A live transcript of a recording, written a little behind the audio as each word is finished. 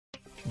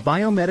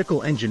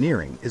Biomedical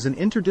engineering is an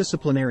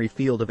interdisciplinary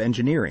field of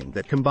engineering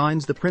that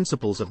combines the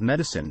principles of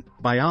medicine,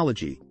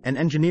 biology, and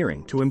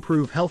engineering to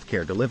improve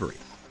healthcare delivery.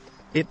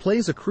 It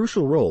plays a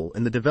crucial role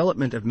in the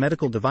development of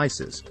medical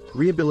devices,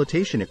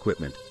 rehabilitation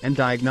equipment, and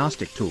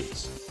diagnostic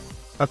tools.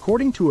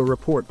 According to a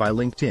report by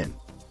LinkedIn,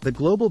 the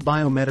global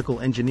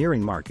biomedical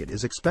engineering market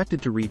is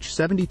expected to reach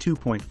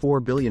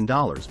 $72.4 billion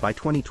by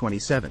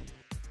 2027.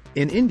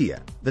 In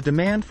India, the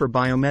demand for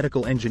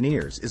biomedical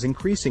engineers is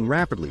increasing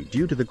rapidly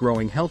due to the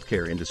growing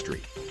healthcare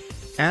industry.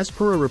 As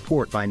per a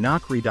report by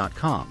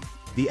Naukri.com,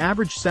 the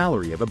average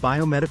salary of a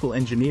biomedical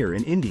engineer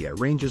in India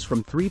ranges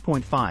from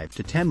 3.5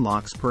 to 10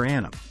 lakhs per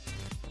annum.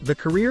 The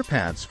career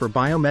paths for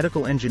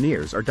biomedical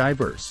engineers are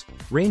diverse,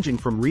 ranging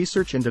from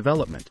research and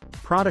development,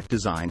 product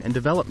design and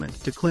development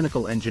to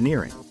clinical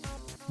engineering.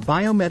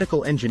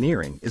 Biomedical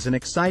engineering is an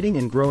exciting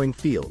and growing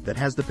field that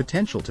has the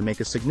potential to make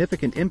a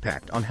significant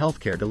impact on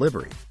healthcare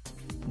delivery.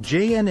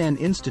 J.N.N.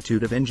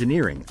 Institute of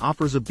Engineering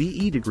offers a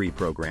BE degree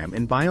program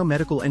in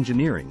biomedical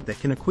engineering that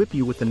can equip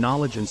you with the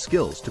knowledge and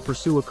skills to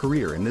pursue a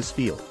career in this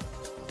field.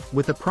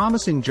 With a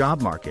promising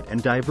job market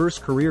and diverse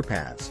career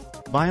paths,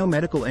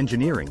 biomedical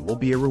engineering will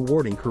be a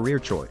rewarding career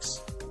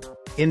choice.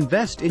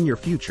 Invest in your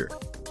future.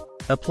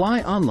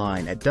 Apply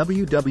online at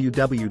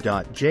www.jnn.edu.in.